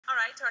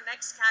right, our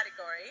next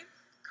category,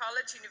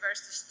 College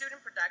University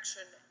Student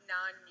Production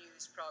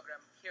Non-News Program.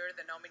 Here are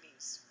the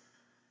nominees.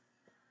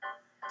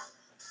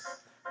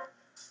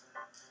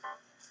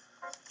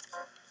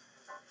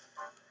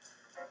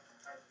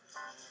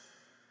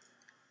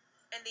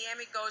 And the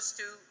Emmy goes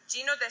to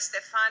Gino,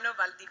 Destefano,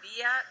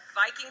 Valdivia,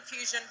 Viking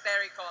Fusion,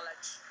 Berry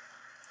College.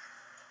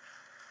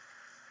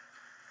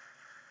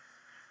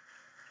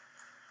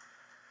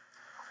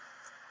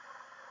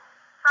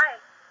 Hi.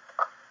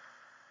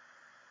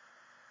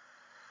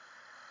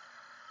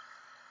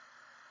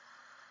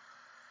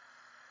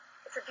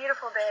 It's a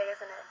beautiful day,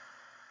 isn't it?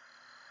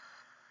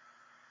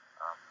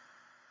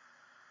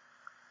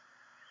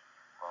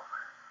 Well,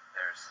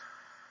 there's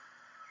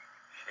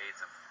shades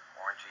of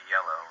orangey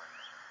yellow and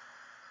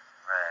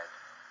red,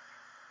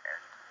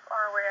 and...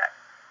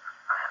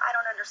 I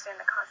don't understand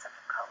the concept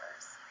of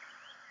colors.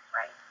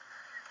 Right.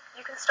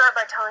 You can start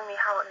by telling me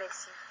how it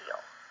makes you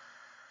feel.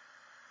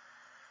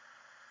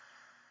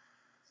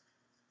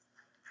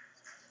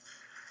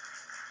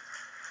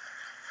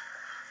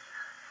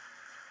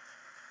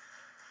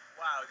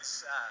 Wow,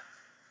 this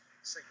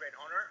is a great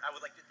honor. I would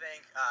like to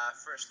thank,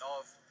 first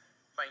off,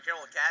 my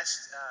incredible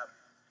cast,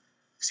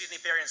 Sydney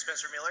Perry and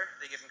Spencer Miller.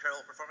 They give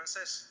incredible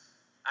performances.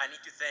 I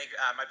need to thank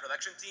my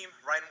production team,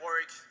 Ryan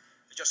Warwick,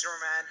 Joe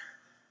Zimmerman,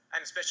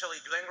 and especially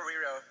Glenn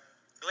Guerrero,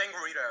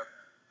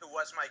 who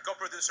was my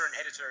co-producer and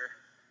editor,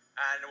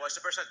 and was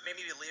the person that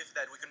made me believe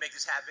that we could make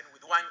this happen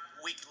with 1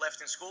 week left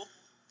in school.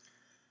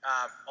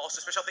 Also,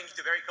 special thank you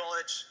to Berry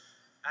College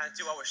and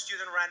to our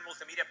student-run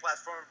multimedia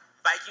platform,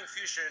 Viking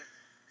Fusion,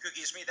 who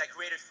gives me that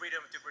creative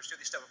freedom to pursue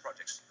these type of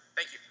projects.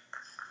 Thank you.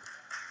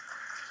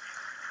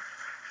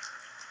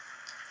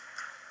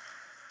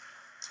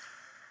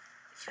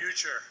 The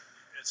future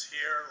is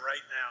here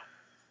right now.